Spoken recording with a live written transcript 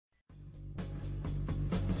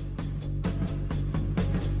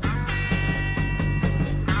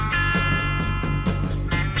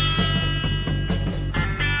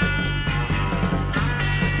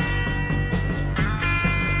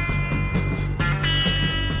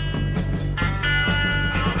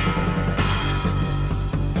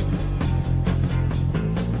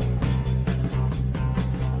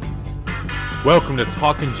Welcome to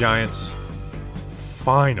Talking Giants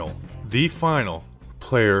the final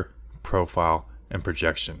player profile and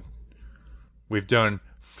projection. We've done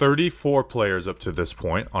 34 players up to this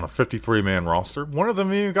point on a 53-man roster. One of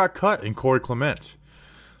them even got cut in Corey Clement.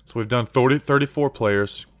 So we've done 34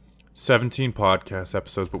 players, 17 podcast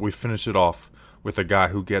episodes, but we finish it off with a guy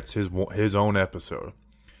who gets his own episode.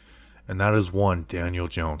 And that is one Daniel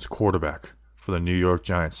Jones, quarterback for the New York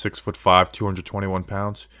Giants, 6'5", 221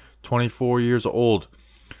 pounds. 24 years old,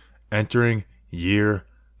 entering year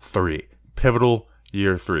 3, pivotal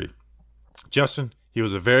year 3. Justin, he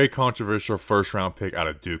was a very controversial first-round pick out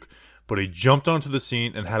of Duke, but he jumped onto the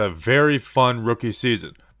scene and had a very fun rookie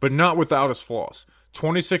season, but not without his flaws.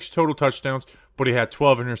 26 total touchdowns, but he had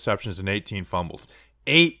 12 interceptions and 18 fumbles.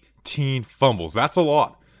 18 fumbles. That's a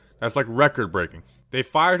lot. That's like record-breaking. They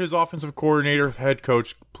fired his offensive coordinator, head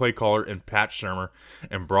coach, play caller, and Pat Shurmur,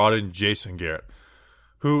 and brought in Jason Garrett,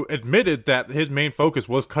 who admitted that his main focus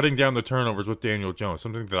was cutting down the turnovers with Daniel Jones,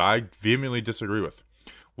 something that I vehemently disagree with.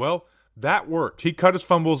 Well, that worked. He cut his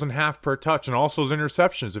fumbles in half per touch and also his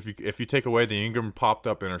interceptions if you take away the Ingram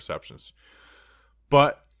popped-up interceptions.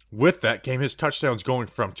 But with that came his touchdowns going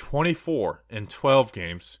from 24 in 12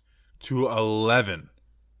 games to 11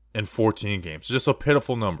 in 14 games. Just a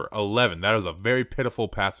pitiful number. 11. That is a very pitiful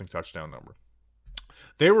passing touchdown number.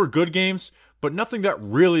 They were good games, but nothing that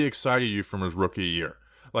really excited you from his rookie year.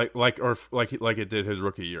 Like it did his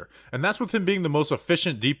rookie year. And that's with him being the most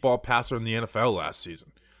efficient deep ball passer in the NFL last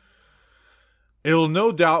season. It'll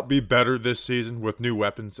no doubt be better this season with new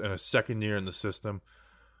weapons and a second year in the system.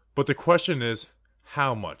 But the question is,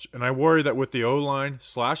 how much? And I worry that with the O-line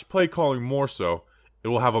 / play calling more so, it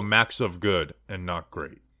will have a max of good and not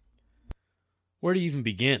great. Where do you even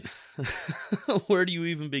begin? Where do you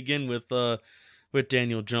even begin with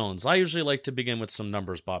Daniel Jones? I usually like to begin with some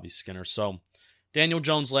numbers, Bobby Skinner. So, Daniel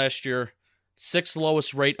Jones last year, 6th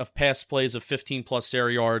lowest rate of pass plays of 15-plus air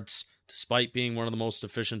yards, despite being one of the most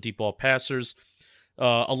efficient deep ball passers.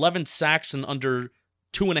 11 sacks in under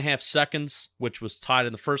 2.5 seconds, which was tied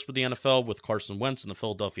in the first with the NFL with Carson Wentz and the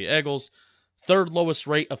Philadelphia Eagles. 3rd lowest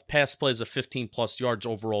rate of pass plays of 15-plus yards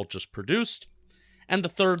overall just produced. And the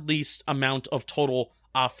 3rd least amount of total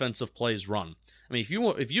offensive plays run. I mean,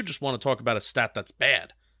 if you just want to talk about a stat that's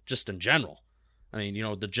bad, just in general. I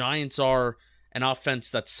mean, the Giants are an offense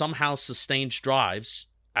that somehow sustains drives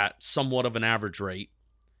at somewhat of an average rate.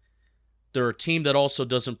 They're a team that also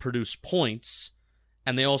doesn't produce points,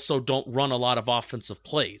 and they also don't run a lot of offensive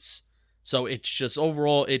plays. So it's just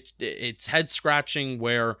overall, it's head-scratching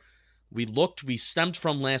where we stemmed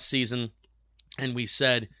from last season, and we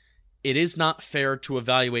said, it is not fair to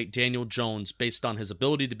evaluate Daniel Jones based on his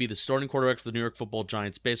ability to be the starting quarterback for the New York Football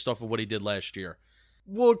Giants based off of what he did last year.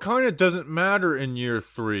 Well, it kind of doesn't matter in year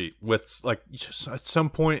 3 with, just at some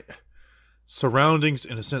point, surroundings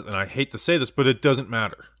in a sense, and I hate to say this, but it doesn't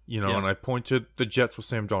matter, And I point to the Jets with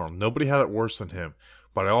Sam Darnold. Nobody had it worse than him,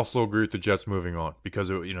 but I also agree with the Jets moving on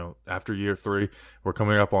because, after year 3, we're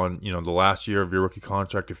coming up on, the last year of your rookie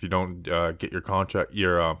contract if you don't get your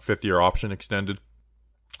 5th year option extended.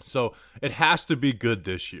 So it has to be good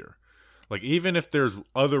this year. Even if there's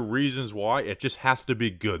other reasons why, it just has to be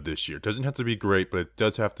good this year. It doesn't have to be great, but it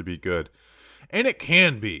does have to be good. And it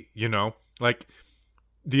can be, the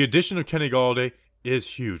addition of Kenny Golladay is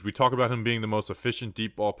huge. We talk about him being the most efficient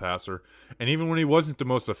deep ball passer. And even when he wasn't the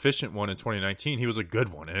most efficient one in 2019, he was a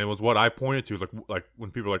good one. And it was what I pointed to. Like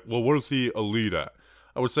when people are like, well, what is he elite at?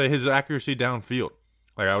 I would say his accuracy downfield.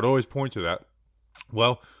 I would always point to that.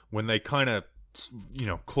 Well, when they kind of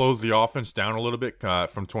close the offense down a little bit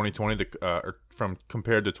from 2020 from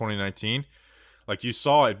compared to 2019. You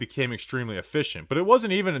saw, it became extremely efficient. But it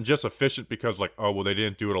wasn't even just efficient because they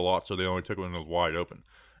didn't do it a lot, so they only took it when it was wide open.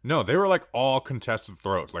 No, they were all contested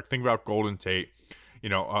throws. Think about Golden Tate,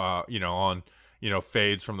 on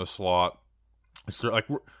fades from the slot. So,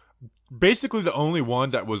 basically the only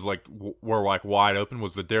one that was were wide open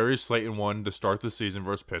was the Darius Slayton one to start the season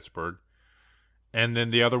versus Pittsburgh, and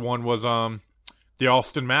then the other one was the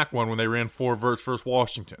Austin Mack one when they ran 4 verts versus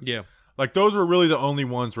Washington. Yeah. Those were really the only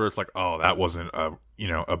ones where it's that wasn't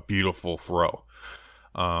a beautiful throw.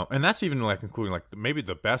 And that's even including maybe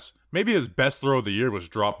his best throw of the year was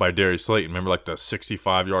dropped by Darius Slayton. Remember the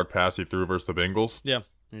 65-yard pass he threw versus the Bengals? Yeah.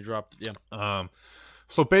 He dropped it. Yeah.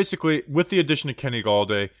 So basically with the addition of Kenny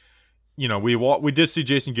Golladay, we did see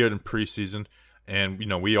Jason Garrett in preseason. And,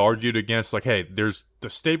 we argued against, hey, there's the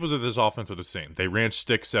staples of this offense are the same. They ran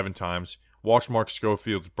stick 7 times. Watch Mark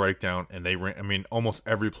Schofield's breakdown, and they ran. Almost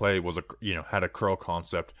every play was had a curl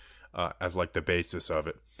concept as the basis of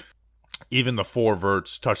it. Even the 4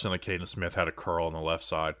 verts touchdown to Caden Smith had a curl on the left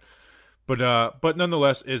side, but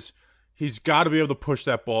nonetheless, is he's got to be able to push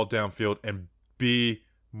that ball downfield and be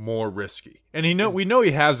more risky. And we know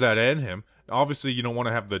he has that in him. Obviously, you don't want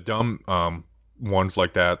to have the dumb ones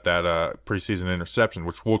like that preseason interception,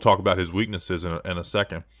 which we'll talk about his weaknesses in a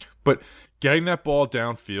second. But getting that ball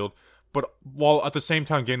downfield, but while at the same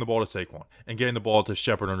time getting the ball to Saquon and getting the ball to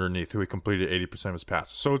Shepard underneath, who he completed 80% of his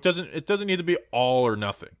passes. So it doesn't need to be all or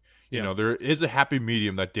nothing. You know, there is a happy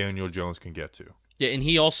medium that Daniel Jones can get to. Yeah, and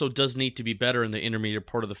he also does need to be better in the intermediate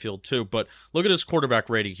part of the field too. But look at his quarterback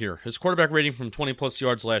rating here. His quarterback rating from 20-plus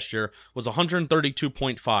yards last year was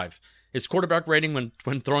 132.5. His quarterback rating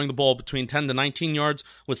when throwing the ball between 10 to 19 yards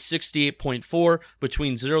was 68.4.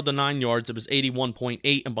 Between 0 to 9 yards, it was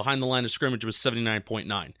 81.8. And behind the line of scrimmage, it was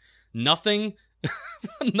 79.9.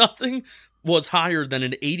 Nothing was higher than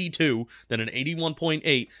an 82, than an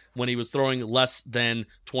 81.8 when he was throwing less than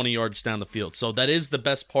 20 yards down the field. So that is the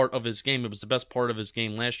best part of his game. It was the best part of his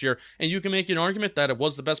game last year. And you can make an argument that it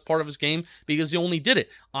was the best part of his game because he only did it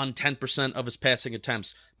on 10% of his passing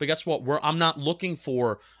attempts. But guess what? I'm not looking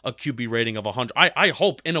for a QB rating of 100. I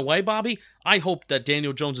hope, in a way, Bobby, I hope that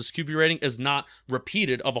Daniel Jones' QB rating is not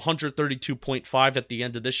repeated of 132.5 at the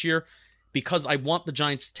end of this year because I want the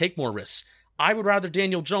Giants to take more risks. I would rather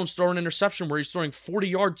Daniel Jones throw an interception where he's throwing 40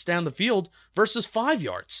 yards down the field versus 5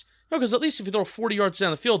 yards. Because at least if you throw 40 yards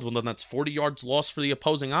down the field, well, then that's 40 yards lost for the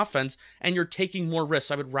opposing offense, and you're taking more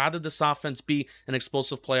risks. I would rather this offense be an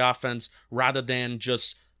explosive play offense rather than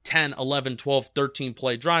just 10, 11, 12, 13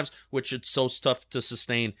 play drives, which it's so tough to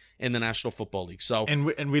sustain in the National Football League. So, and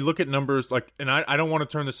we look at numbers like, and I don't want to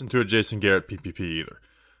turn this into a Jason Garrett PPP either,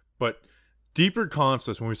 but deeper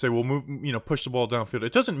concepts, when we say we'll move, push the ball downfield,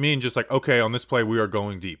 it doesn't mean just like, okay, on this play we are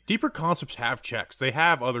going deep. Deeper concepts have checks. They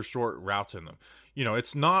have other short routes in them.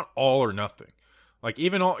 It's not all or nothing. Like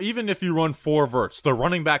even if you run 4 verts, the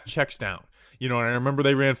running back checks down. And I remember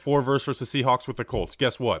they ran 4 verts versus the Seahawks with the Colts.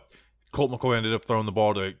 Guess what? Colt McCoy ended up throwing the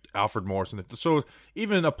ball to Alfred Morrison. So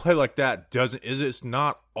even a play like that it's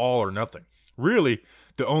not all or nothing. Really,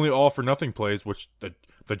 the only all for nothing plays, which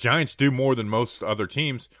the Giants do more than most other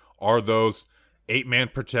teams, are those 8-man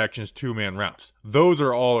protections, 2-man routes. Those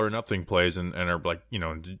are all or nothing plays and are like,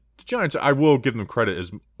 the Giants, I will give them credit,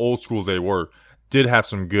 as old school as they were, did have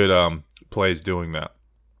some good plays doing that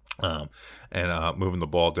and moving the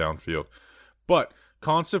ball downfield. But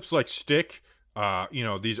concepts like stick,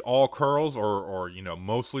 these all curls or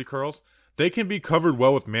mostly curls, they can be covered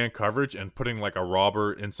well with man coverage and putting like a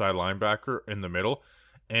robber inside linebacker in the middle.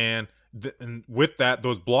 And with that,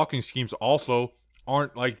 those blocking schemes also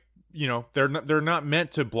aren't like, they're not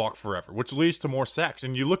meant to block forever, which leads to more sacks.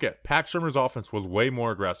 And you look at Pat Shurmur's offense was way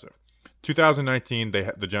more aggressive. 2019,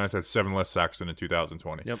 the Giants had 7 less sacks than in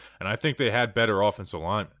 2020. Yep. And I think they had better offensive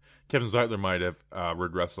linemen. Kevin Zeitler might have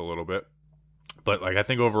regressed a little bit, but like I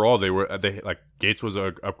think overall they like Gates was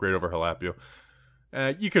an upgrade over Halapio.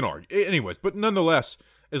 You can argue, anyways, but nonetheless,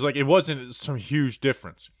 is like it wasn't some huge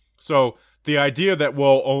difference. So the idea that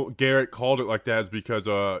Garrett called it like that is because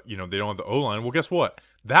they don't have the O-line. Well, guess what?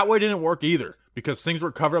 That way didn't work either because things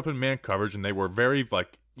were covered up in man coverage and they were very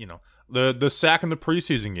like the sack in the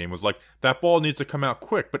preseason game was like that ball needs to come out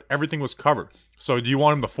quick, but everything was covered. So do you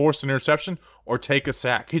want him to force an interception or take a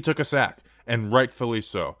sack? He took a sack, and rightfully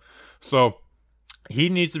so. So he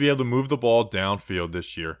needs to be able to move the ball downfield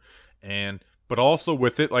this year, but also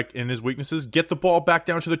with it, like in his weaknesses, get the ball back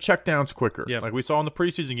down to the checkdowns quicker. Yep. Like we saw in the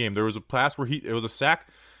preseason game, there was a pass where it was a sack.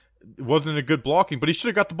 It wasn't a good blocking, but he should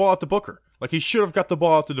have got the ball out to Booker. Like he should have got the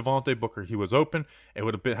ball out to Devontae Booker. He was open. It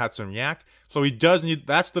would have had some yak. So he does need.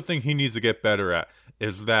 That's the thing he needs to get better at.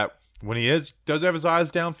 Is that when he does have his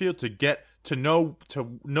eyes downfield to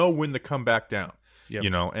know when to come back down.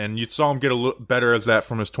 Yep. And you saw him get a little better as that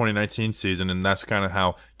from his 2019 season, and that's kind of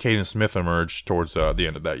how Caden Smith emerged towards the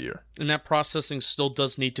end of that year. And that processing still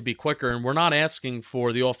does need to be quicker, and we're not asking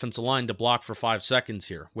for the offensive line to block for 5 seconds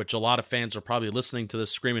here, which a lot of fans are probably listening to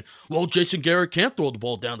this screaming, well, Jason Garrett can't throw the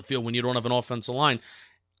ball down the field when you don't have an offensive line.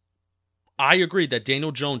 I agree that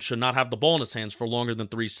Daniel Jones should not have the ball in his hands for longer than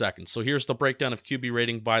 3 seconds. So here's the breakdown of QB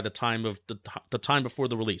rating by the time of the time before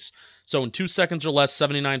the release. So in 2 seconds or less,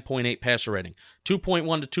 79.8 passer rating.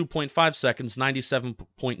 2.1 to 2.5 seconds,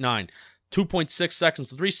 97.9. 2.6 seconds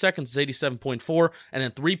to 3 seconds is 87.4, and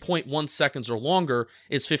then 3.1 seconds or longer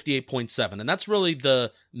is 58.7. And that's really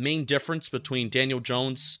the main difference between Daniel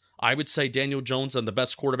Jones. I would say Daniel Jones and the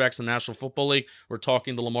best quarterbacks in the National Football League. We're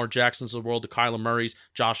talking the Lamar Jacksons of the world, the Kyler Murrays,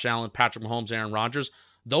 Josh Allen, Patrick Mahomes, Aaron Rodgers.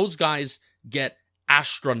 Those guys get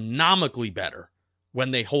astronomically better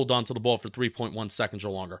when they hold on to the ball for 3.1 seconds or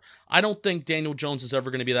longer. I don't think Daniel Jones is ever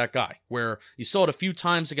going to be that guy, where you saw it a few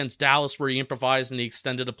times against Dallas where he improvised and he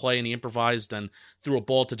extended a play and he improvised and threw a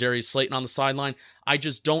ball to Darius Slayton on the sideline. I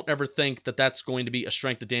just don't ever think that that's going to be a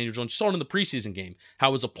strength of Daniel Jones. You saw it in the preseason game, how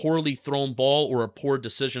it was a poorly thrown ball or a poor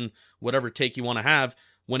decision, whatever take you want to have,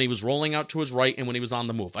 when he was rolling out to his right and when he was on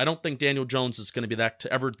the move. I don't think Daniel Jones is going to be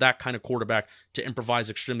that kind of quarterback to improvise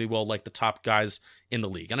extremely well like the top guys in the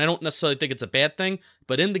league. And I don't necessarily think it's a bad thing,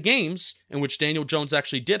 but in the games in which Daniel Jones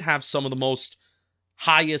actually did have some of the most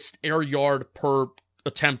highest air yard per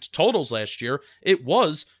attempt totals last year, it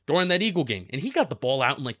was during that Eagle game. And he got the ball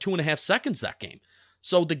out in like 2.5 seconds that game.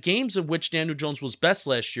 So the games in which Daniel Jones was best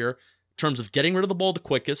last year, in terms of getting rid of the ball the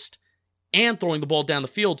quickest and throwing the ball down the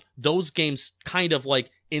field, those games kind of like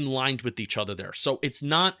in line with each other there. So it's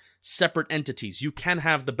not separate entities. You can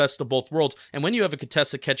have the best of both worlds. And when you have a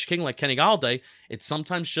contested catch king like Kenny Golladay, it's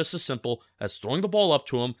sometimes just as simple as throwing the ball up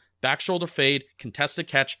to him, back shoulder fade, contested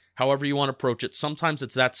catch, however you want to approach it. Sometimes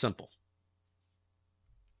it's that simple.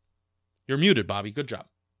 You're muted, Bobby. Good job.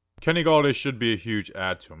 Kenny Golladay should be a huge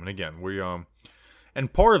add to him. And again,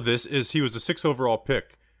 and part of this is he was a 6th overall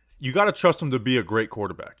pick. You got to trust him to be a great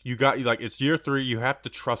quarterback. It's year 3. You have to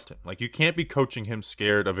trust him. Like, you can't be coaching him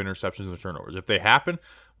scared of interceptions and turnovers. If they happen,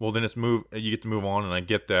 well, then you get to move on. And I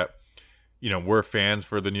get that, we're fans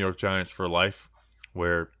for the New York Giants for life,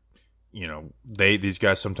 where, these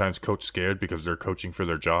guys sometimes coach scared because they're coaching for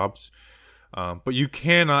their jobs. But you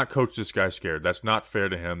cannot coach this guy scared. That's not fair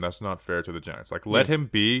to him. That's not fair to the Giants. Like, let him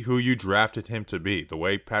be who you drafted him to be, the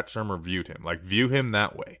way Pat Shurmur viewed him. Like, view him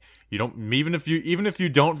that way. You don't even if you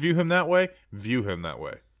don't view him that way, view him that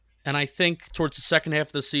way. And I think towards the second half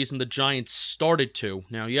of the season, the Giants started to.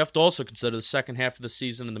 Now, you have to also consider the second half of the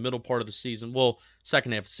season and the middle part of the season. Well,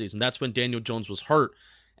 second half of the season. That's when Daniel Jones was hurt.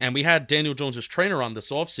 And we had Daniel Jones' trainer on this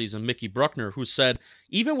offseason, Mickey Bruckner, who said,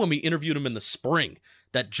 even when we interviewed him in the spring,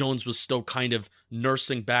 that Jones was still kind of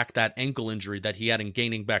nursing back that ankle injury that he had and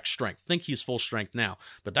gaining back strength. I think he's full strength now.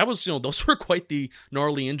 But that was, those were quite the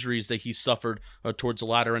gnarly injuries that he suffered towards the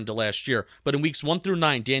latter end of last year. But in weeks 1 through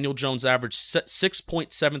 9, Daniel Jones averaged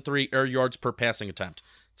 6.73 air yards per passing attempt.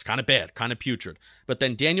 It's kind of bad, kind of putrid. But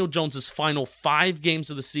then Daniel Jones' final 5 games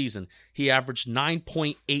of the season, he averaged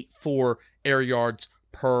 9.84 air yards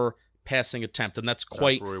per passing attempt. And that's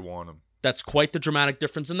quite... That's where we want him. That's quite the dramatic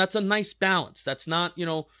difference, and that's a nice balance. That's not,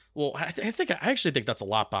 I actually think that's a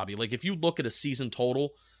lot, Bobby. Like, if you look at a season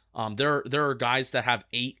total, there are guys that have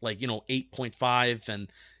 8.5, and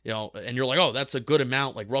and you're like, oh, that's a good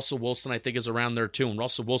amount. Like Russell Wilson, I think, is around there too, and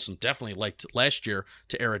Russell Wilson definitely liked last year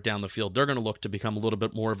to air it down the field. They're going to look to become a little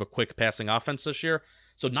bit more of a quick passing offense this year.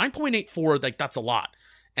 So 9.84, like, that's a lot.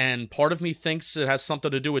 And part of me thinks it has something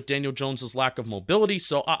to do with Daniel Jones' lack of mobility.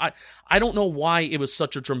 So I don't know why it was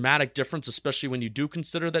such a dramatic difference, especially when you do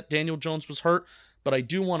consider that Daniel Jones was hurt. But I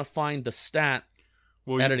do want to find the stat.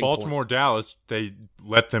 Well, Baltimore, Dallas, they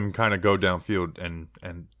let them kind of go downfield.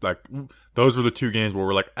 And like, those were the 2 games where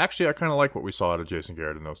we're like, actually, I kind of like what we saw out of Jason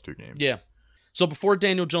Garrett in those 2 games. Yeah. So before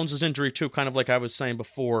Daniel Jones' injury, too, kind of like I was saying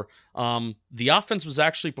before, the offense was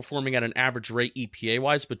actually performing at an average rate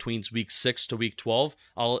EPA-wise between week 6 to week 12.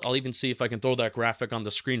 I'll even see if I can throw that graphic on the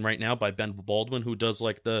screen right now by Ben Baldwin, who does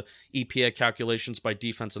like the EPA calculations by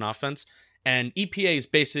defense and offense. And EPA is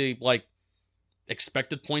basically like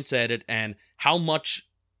expected points added and how much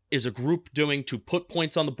is a group doing to put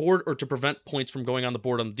points on the board or to prevent points from going on the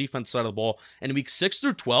board on the defense side of the ball. And in week 6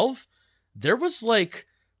 through 12, there was like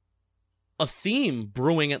a theme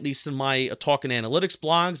brewing, at least in my Talking Analytics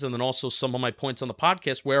blogs, and then also some of my points on the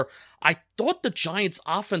podcast, where I thought the Giants'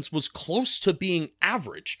 offense was close to being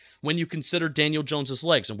average when you consider Daniel Jones'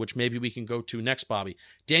 legs, and which maybe we can go to next, Bobby.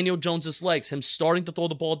 Daniel Jones' legs, him starting to throw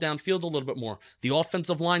the ball downfield a little bit more. The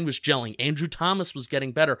offensive line was gelling. Andrew Thomas was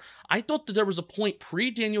getting better. I thought that there was a point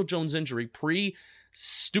pre-Daniel Jones injury,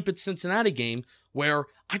 pre-stupid Cincinnati game, where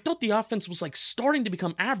I thought the offense was like starting to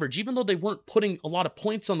become average. Even though they weren't putting a lot of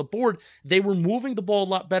points on the board, they were moving the ball a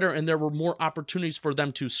lot better and there were more opportunities for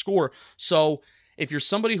them to score. So if you're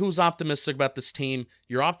somebody who's optimistic about this team,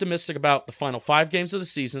 you're optimistic about the final 5 games of the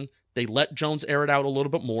season. They let Jones air it out a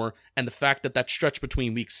little bit more, and the fact that stretch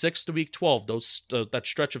between week 6 to week 12, that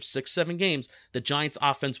stretch of 6-7 games, the Giants'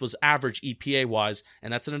 offense was average EPA-wise,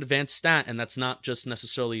 and that's an advanced stat, and that's not just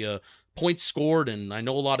necessarily a points scored. And I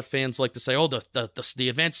know a lot of fans like to say, oh, the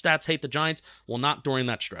advanced stats hate the Giants. Well, not during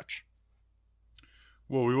that stretch.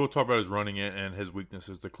 Well, we will talk about his running it and his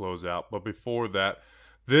weaknesses to close out, but before that,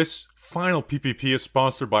 this final PPP is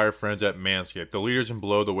sponsored by our friends at Manscaped, the leaders in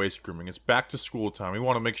below-the-waist grooming. It's back to school time. We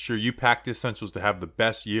want to make sure you pack the essentials to have the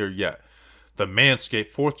best year yet. The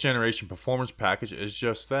Manscaped 4th Generation Performance Package is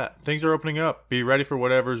just that. Things are opening up. Be ready for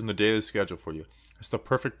whatever's in the daily schedule for you. It's the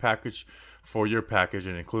perfect package for your package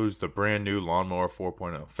and includes the brand new Lawnmower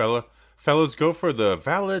 4.0. Fellas, go for the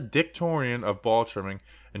valedictorian of ball trimming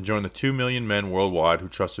and join the 2 million men worldwide who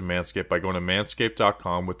trust in Manscaped by going to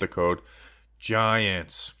manscaped.com with the code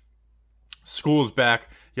GIANTS. School's back.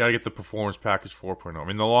 You got to get the Performance Package 4.0. I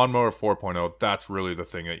mean, the Lawnmower 4.0, that's really the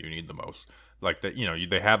thing that you need the most. Like that,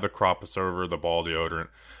 they have the crop preserver, the ball deodorant,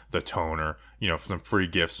 the toner, some free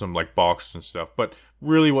gifts, some like boxes and stuff. But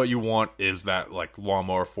really, what you want is that like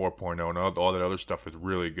Lawnmower 4.0, and all that other stuff is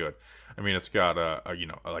really good. I mean, it's got a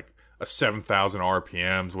 7,000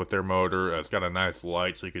 RPMs with their motor. It's got a nice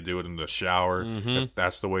light, so you could do it in the shower if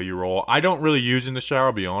that's the way you roll. I don't really use in the shower,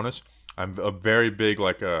 I'll be honest. I'm a very big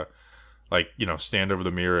stand over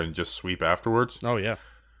the mirror and just sweep afterwards. Oh yeah.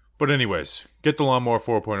 But anyways, get the Lawnmower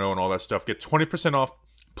 4.0 and all that stuff. Get 20% off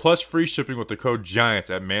plus free shipping with the code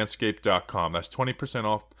GIANTS at manscaped.com. That's 20%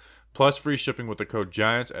 off plus free shipping with the code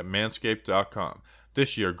GIANTS at manscaped.com.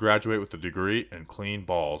 This year, graduate with a degree and clean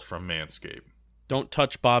balls from Manscaped. Don't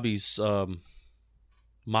touch Bobby's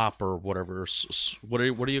mop or whatever. What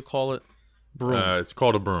do you call it? Broom. It's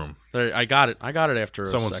called a broom. There, I got it after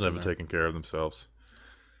Someone's never taken care of themselves.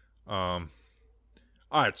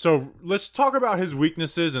 All right, so let's talk about his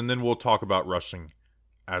weaknesses, and then we'll talk about rushing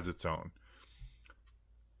as its own.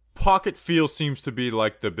 Pocket feel seems to be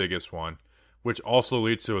like the biggest one, which also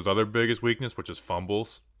leads to his other biggest weakness, which is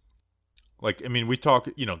fumbles. Like, I mean, we talk,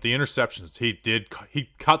 the interceptions. He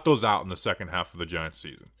cut those out in the second half of the Giants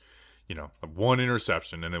season. One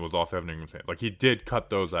interception, and it was off Evan Ingram's hand. Like, he did cut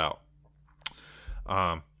those out.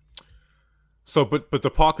 So, but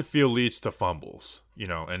the pocket feel leads to fumbles,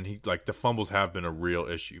 and the fumbles have been a real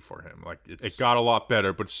issue for him. Like it got a lot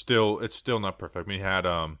better, but it's still not perfect. I mean, he had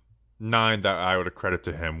 9 that I would credit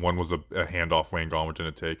to him. One was a handoff Wayne Gallman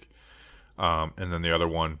didn't take, and then the other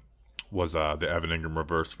one was the Evan Ingram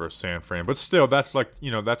reverse for a San Fran. But still, that's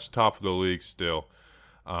that's top of the league still,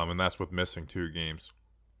 and that's with missing 2 games.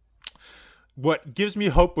 What gives me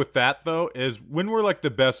hope with that though is when we're like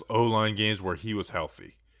the best O-line games where he was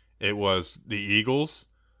healthy. It was the Eagles,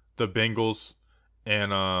 the Bengals,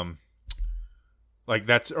 and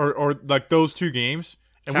those 2 games.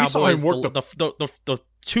 And Cowboys, we saw him work the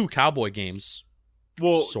 2 Cowboy games.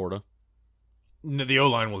 Well, sorta. The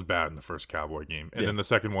O-line was bad in the first Cowboy game, and then the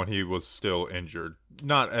second one he was still injured,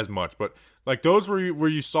 not as much, but like those where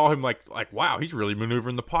you saw him like wow, he's really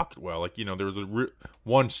maneuvering the pocket well. Like there was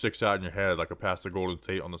one sticks out in your head like a pass to Golden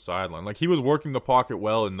Tate on the sideline. Like he was working the pocket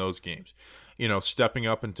well in those games. Stepping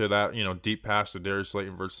up into that, deep pass to Darius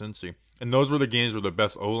Slayton versus Cincy. And those were the games where the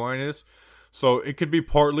best O-line is. So it could be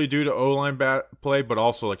partly due to O-line bad play, but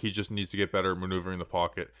also like he just needs to get better at maneuvering the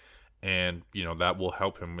pocket. And, that will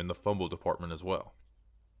help him in the fumble department as well.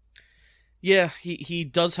 Yeah, he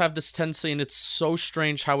does have this tendency, and it's so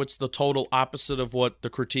strange how it's the total opposite of what the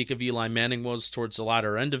critique of Eli Manning was towards the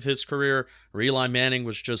latter end of his career, where Eli Manning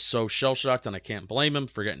was just so shell-shocked, and I can't blame him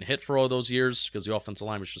for getting hit for all those years because the offensive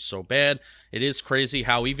line was just so bad. It is crazy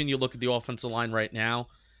how even you look at the offensive line right now,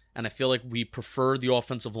 and I feel like we prefer the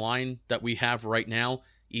offensive line that we have right now,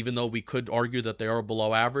 even though we could argue that they are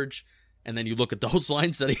below average. And then you look at those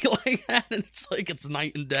lines that Eli had, and it's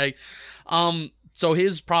night and day. So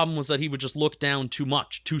his problem was that he would just look down too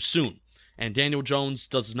much, too soon. And Daniel Jones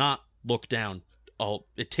does not look down.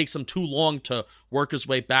 It takes him too long to work his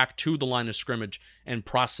way back to the line of scrimmage and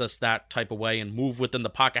process that type of way and move within the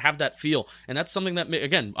pocket, have that feel. And that's something that,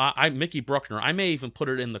 again, Mickey Bruckner, I may even put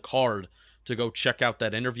it in the card to go check out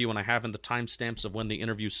that interview, and I have in the timestamps of when the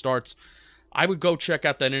interview starts. I would go check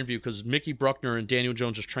out that interview because Mickey Bruckner and Daniel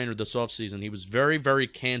Jones' trainer this offseason, he was very, very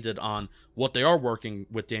candid on what they are working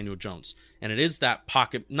with Daniel Jones. And it is that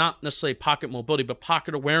pocket, not necessarily pocket mobility, but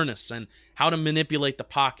pocket awareness and how to manipulate the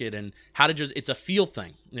pocket and how to it's a feel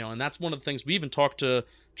thing. And that's one of the things we even talked to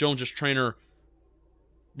Jones' trainer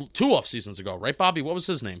 2 offseasons ago, right, Bobby? What was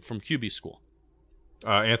his name from QB school?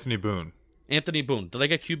 Anthony Boone. Anthony Boone. Did I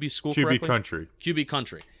get QB school QB correctly? Country. QB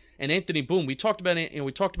Country. And Anthony Boone, we talked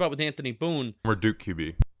about with Anthony Boone. Or Duke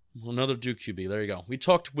QB. Another Duke QB. There you go. We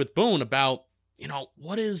talked with Boone about,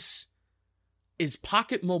 what is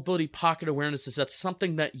pocket mobility, pocket awareness? Is that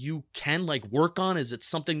something that you can work on? Is it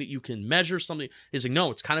something that you can measure? Something? He's like,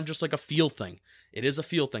 no, it's kind of just like a feel thing. It is a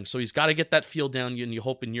feel thing. So he's got to get that feel down, and you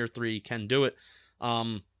hope in year 3 he can do it.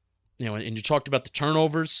 And you talked about the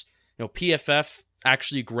turnovers. PFF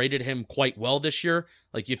actually graded him quite well this year.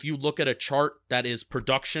 Like if you look at a chart that is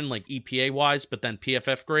production, like EPA wise, but then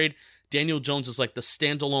PFF grade, Daniel Jones is like the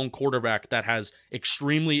standalone quarterback that has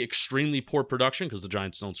extremely, extremely poor production because the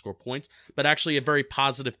Giants don't score points, but actually a very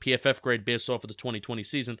positive PFF grade based off of the 2020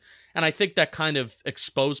 season. And I think that kind of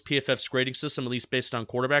exposed PFF's grading system, at least based on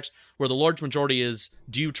quarterbacks, where the large majority is,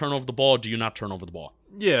 do you turn over the ball, do you not turn over the ball?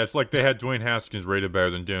 Yeah, it's like they had Dwayne Haskins rated better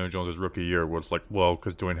than Daniel Jones' rookie year, where it's like, well,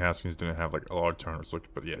 because Dwayne Haskins didn't have like a lot of turnovers,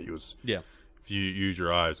 but yeah, he was. Yeah. If you use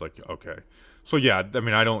your eyes, like, okay. So yeah, I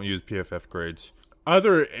mean, I don't use PFF grades.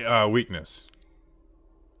 Other weakness.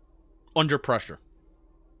 Under pressure.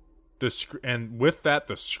 And with that,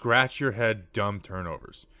 the scratch your head dumb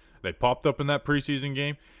turnovers. They popped up in that preseason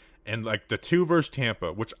game, and like the 2 versus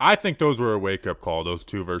Tampa, which I think those were a wake-up call, those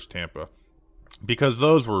 2 versus Tampa. Because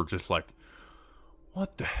those were just like,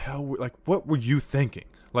 what the hell? Like, what were you thinking?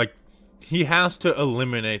 Like, he has to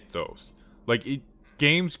eliminate those. Like,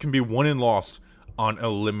 games can be won and lost on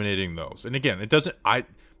eliminating those. And again,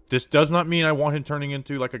 this does not mean I want him turning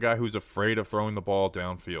into like a guy who's afraid of throwing the ball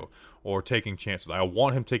downfield or taking chances. I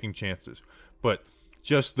want him taking chances. But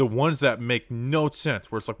just the ones that make no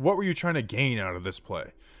sense, where it's like, what were you trying to gain out of this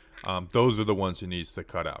play? Those are the ones he needs to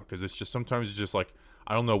cut out. Because it's just, sometimes it's just like,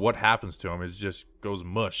 I don't know what happens to him. It just goes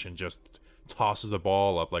mush and just tosses the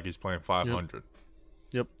ball up like he's playing 500.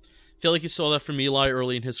 Yep. I feel like you saw that from Eli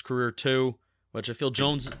early in his career too, which I feel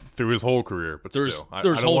Jones through his whole career, but still, I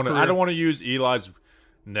don't want to use Eli's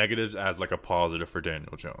negatives as like a positive for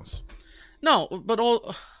Daniel Jones. No, but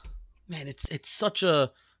man, it's such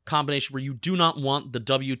a combination where you do not want the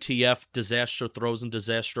WTF disaster throws and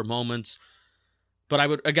disaster moments. But I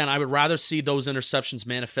would rather see those interceptions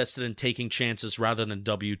manifested in taking chances rather than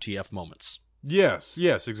WTF moments. Yes,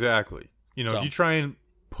 exactly. If you try and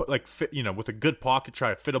put fit, with a good pocket,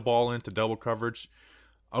 try to fit a ball into double coverage.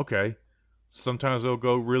 Okay, sometimes it'll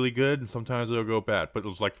go really good and sometimes it'll go bad. But it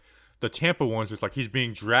was like the Tampa ones, it's like he's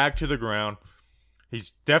being dragged to the ground.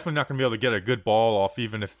 He's definitely not going to be able to get a good ball off,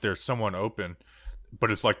 even if there's someone open. But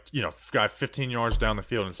it's like, guy 15 yards down the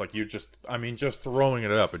field, and it's like just throwing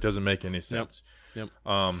it up. It doesn't make any sense. Yep.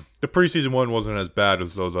 The preseason one wasn't as bad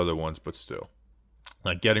as those other ones, but still,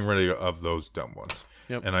 like getting rid of those dumb ones.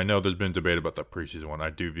 Yep. And I know there's been debate about that preseason one. I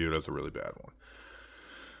do view it as a really bad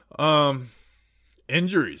one.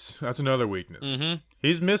 Injuries. That's another weakness. Mm-hmm.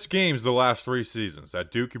 He's missed games the last 3 seasons.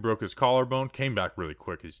 At Duke, he broke his collarbone, came back really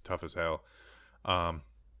quick. He's tough as hell.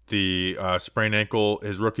 The sprained ankle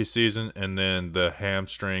his rookie season, and then the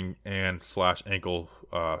hamstring and / ankle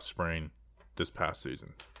sprain this past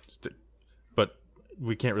season. But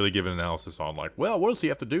we can't really give an analysis on like, well, what does he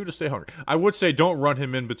have to do to stay hungry? I would say don't run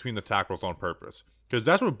him in between the tackles on purpose, because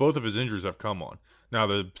that's what both of his injuries have come on. Now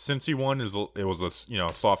the Cincy one was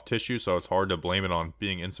a soft tissue, so it's hard to blame it on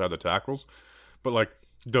being inside the tackles. But like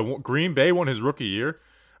the Green Bay one his rookie year.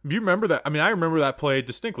 Do you remember that? I mean, I remember that play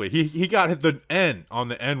distinctly. He got hit the N on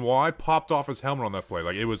the NY, popped off his helmet on that play.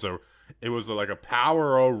 Like it was like a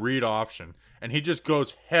power O read option, and he just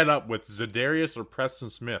goes head up with Za'Darius or Preston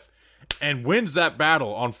Smith, and wins that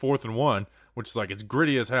battle on 4th and 1, which is like it's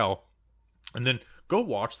gritty as hell. And then go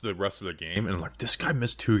watch the rest of the game, and like this guy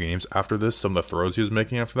missed 2 games after this. Some of the throws he was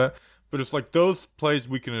making after that, but it's like those plays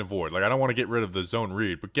we can avoid. Like I don't want to get rid of the zone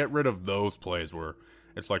read, but get rid of those plays where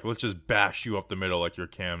it's like, let's just bash you up the middle like you're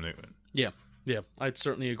Cam Newton. Yeah, I'd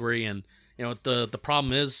certainly agree. And the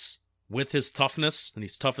problem is with his toughness, and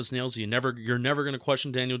he's tough as nails. You're never going to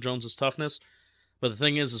question Daniel Jones' toughness. But the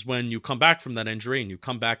thing is when you come back from that injury and you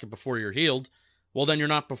come back before you're healed, well, then you're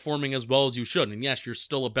not performing as well as you should. And yes, you're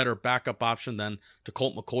still a better backup option than to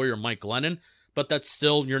Colt McCoy or Mike Glennon. But that's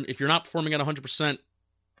still if you're not performing at 100%,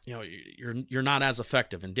 you're not as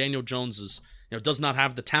effective. And Daniel Jones is does not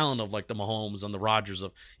have the talent of like the Mahomes and the Rodgers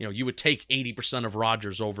of you would take 80% of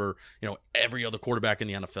Rodgers over every other quarterback in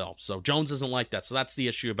the NFL. So Jones isn't like that. So that's the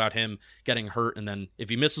issue about him getting hurt, and then if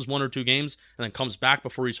he misses 1 or 2 games and then comes back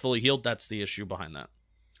before he's fully healed, that's the issue behind that.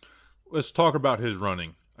 Let's talk about his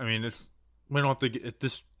running. I mean, we don't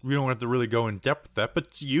have to really go in depth with that,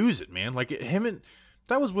 but use it, man. Like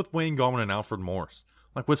that was with Wayne Gallman and Alfred Morris.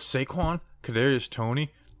 Like with Saquon, Kadarius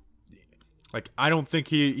Toney. Like, I don't think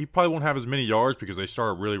he probably won't have as many yards because they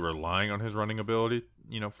started really relying on his running ability,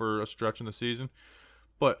 for a stretch in the season.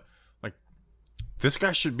 But, like, this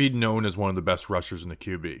guy should be known as one of the best rushers in the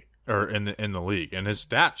QB, or in the league. And his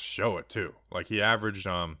stats show it, too. Like, he averaged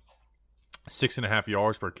 6.5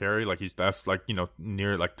 yards per carry. Like, that's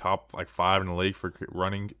near, like, top, like, 5 in the league for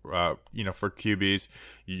running, for QBs,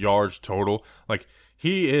 yards total. Like,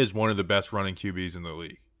 he is one of the best running QBs in the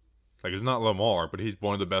league. Like, it's not Lamar, but he's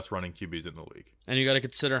one of the best running QBs in the league. And you got to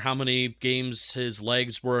consider how many games his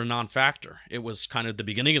legs were a non-factor. It was kind of the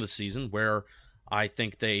beginning of the season where I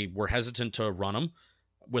think they were hesitant to run him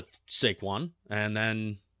with Saquon. And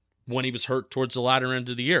then when he was hurt towards the latter end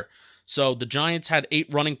of the year. So the Giants had 8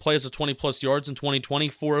 running plays of 20-plus yards in 2020.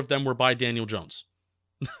 4 of them were by Daniel Jones,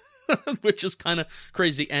 which is kind of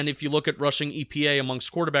crazy. And if you look at rushing EPA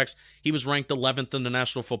amongst quarterbacks, he was ranked 11th in the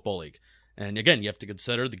National Football League. And again, you have to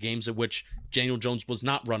consider the games at which Daniel Jones was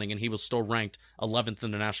not running and he was still ranked 11th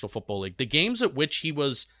in the National Football League. The games at which he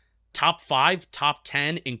was top 5, top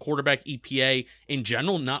 10 in quarterback EPA in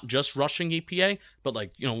general, not just rushing EPA, but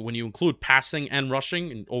when you include passing and rushing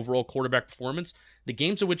and overall quarterback performance, the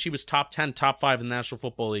games at which he was top 10, top 5 in the National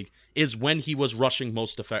Football League is when he was rushing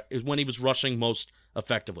most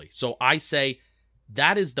effectively. So I say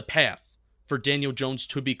that is the path for Daniel Jones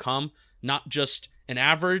to become not just an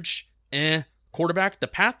average quarterback. The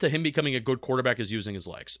path to him becoming a good quarterback is using his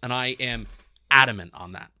legs, and I am adamant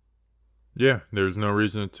on that. Yeah, there's no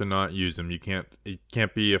reason to not use them. You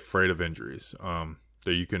can't be afraid of injuries. So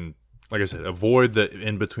you can, like I said, avoid the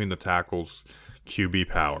in between the tackles QB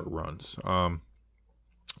power runs. All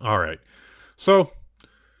right, so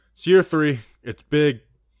it's year 3. It's big.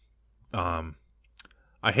 I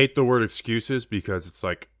hate the word excuses because it's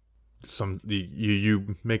like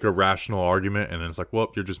you make a rational argument and then it's like,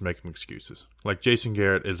 well, you're just making excuses. Like Jason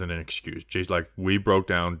Garrett isn't an excuse. We broke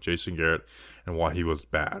down Jason Garrett and why he was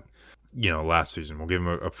bad. Last season. We'll give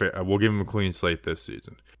him a clean slate this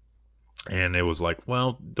season. And it was like,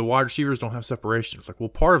 well, the wide receivers don't have separation. It's like, well,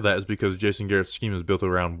 part of that is because Jason Garrett's scheme is built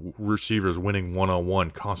around receivers winning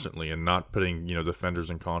one-on-one constantly and not putting, defenders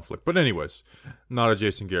in conflict. But anyways, not a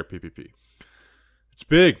Jason Garrett PPP. It's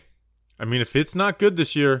big. I mean, if it's not good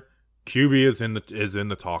this year, QB is in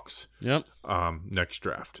the talks. Yep. Next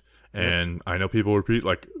draft. And I know people repeat,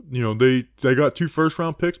 they got 2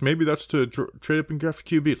 first-round picks. Maybe that's to trade up and draft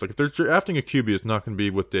QB. It's like, if they're drafting a QB, it's not going to be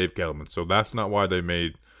with Dave Gettleman. So that's not why they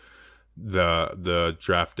made the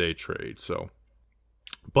draft day trade. So,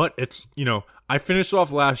 but it's, I finished off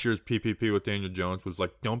last year's PPP with Daniel Jones, was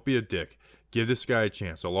like, don't be a dick. Give this guy a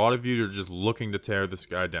chance. A lot of you are just looking to tear this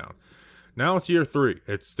guy down. Now it's year 3.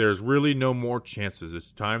 There's really no more chances.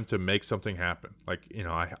 It's time to make something happen.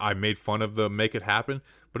 I made fun of the make it happen,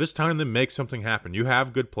 but it's time to make something happen. You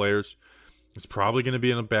have good players. It's probably going to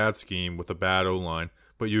be in a bad scheme with a bad O-line,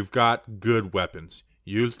 but you've got good weapons.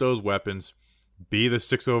 Use those weapons. Be the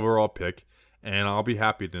 6th overall pick, and I'll be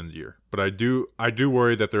happy at the end of the year. But I do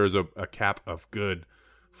worry that there is a cap of good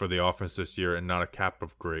for the offense this year and not a cap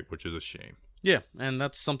of great, which is a shame. Yeah, and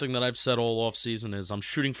that's something that I've said all offseason is I'm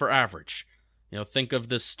shooting for average. Think of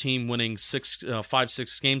this team winning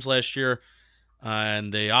 5-6 games last year,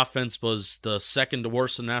 and the offense was the second to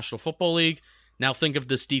worst in the National Football League. Now think of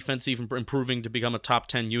this defense even improving to become a top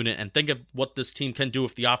 10 unit, and think of what this team can do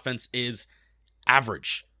if the offense is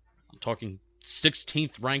average. I'm talking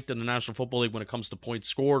 16th ranked in the National Football League when it comes to points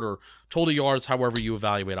scored or total yards, however you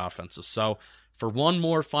evaluate offenses. So for one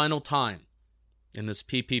more final time in this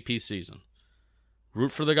PPP season,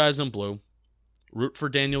 root for the guys in blue, root for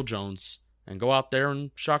Daniel Jones, and go out there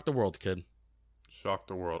and shock the world, kid. Shock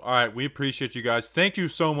the world. All right, we appreciate you guys. Thank you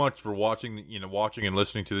so much for watching and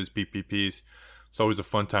listening to these PPPs. It's always a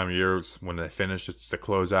fun time of year when they finish. It's the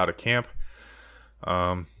close out of camp.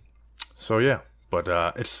 So yeah, but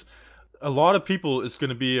it's a lot of people. It's going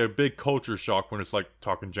to be a big culture shock when it's like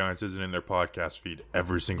Talking Giants isn't in their podcast feed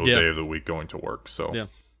every single day of the week going to work. So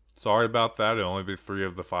sorry about that. It'll only be 3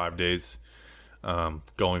 of the 5 days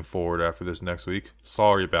going forward after this next week.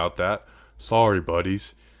 Sorry about that. Sorry,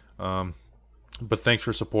 buddies. But thanks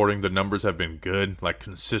for supporting. The numbers have been good,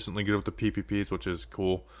 consistently good with the PPPs, which is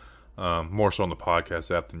cool. More so on the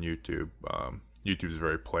podcast app than YouTube. YouTube's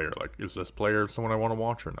very player. Is this player someone I want to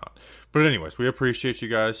watch or not? But anyways, we appreciate you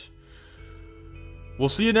guys. We'll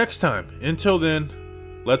see you next time. Until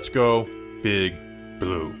then, let's go Big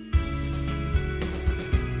Blue.